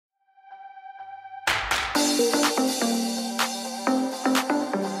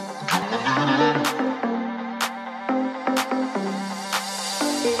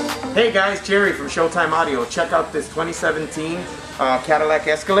Hey guys, Jerry from Showtime Audio. Check out this 2017 Cadillac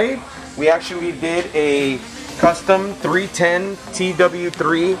Escalade. We actually did a custom 310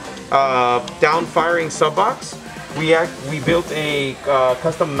 TW3 down-firing sub-box. We built a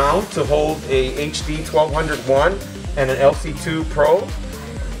custom mount to hold a HD 1201 and an LC2 Pro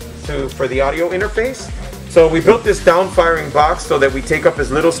for the audio interface. So we built this down-firing box so that we take up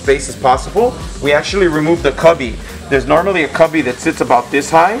as little space as possible. We actually removed the cubby. There's normally a cubby that sits about this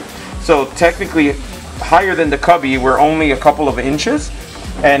high. So technically higher than the cubby, we're only a couple of inches.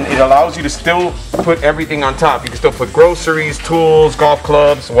 And it allows you to still put everything on top. You can still put groceries, tools, golf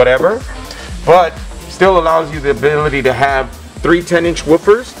clubs, whatever. But still allows you the ability to have 3 10-inch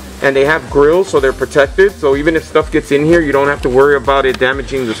woofers. And they have grills, so they're protected. So even if stuff gets in here, you don't have to worry about it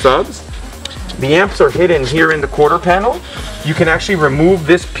damaging the subs. The amps are hidden here in the quarter panel. You can actually remove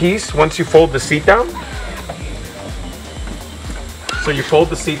this piece once you fold the seat down. So you fold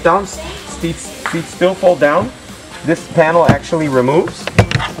the seat down, seats still fold down. This panel actually removes.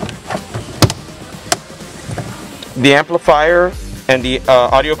 The amplifier and the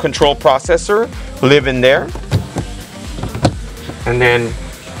audio control processor live in there. And then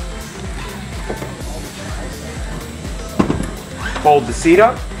fold the seat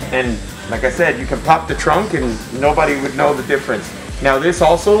up, and like I said, you can pop the trunk and nobody would know the difference. Now this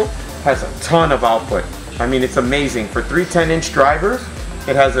also has a ton of output. I mean, it's amazing. For 3 10-inch drivers,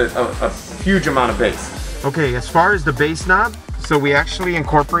 it has a huge amount of bass. Okay, as far as the bass knob, so we actually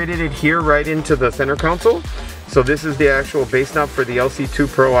incorporated it here right into the center console. So this is the actual bass knob for the LC2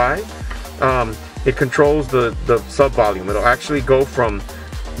 Pro I. It controls the sub volume. It'll actually go from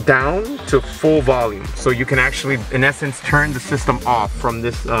down to full volume. So you can actually, in essence, turn the system off from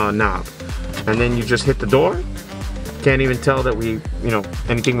this knob. And then you just hit the door. Can't even tell that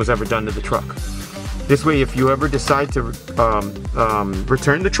anything was ever done to the truck. This way, if you ever decide to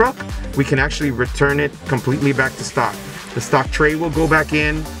return the truck, we can actually return it completely back to stock. The stock tray will go back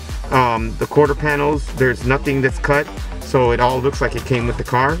in. The quarter panels, there's nothing that's cut, so it all looks like it came with the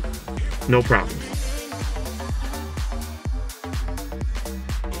car. No problem.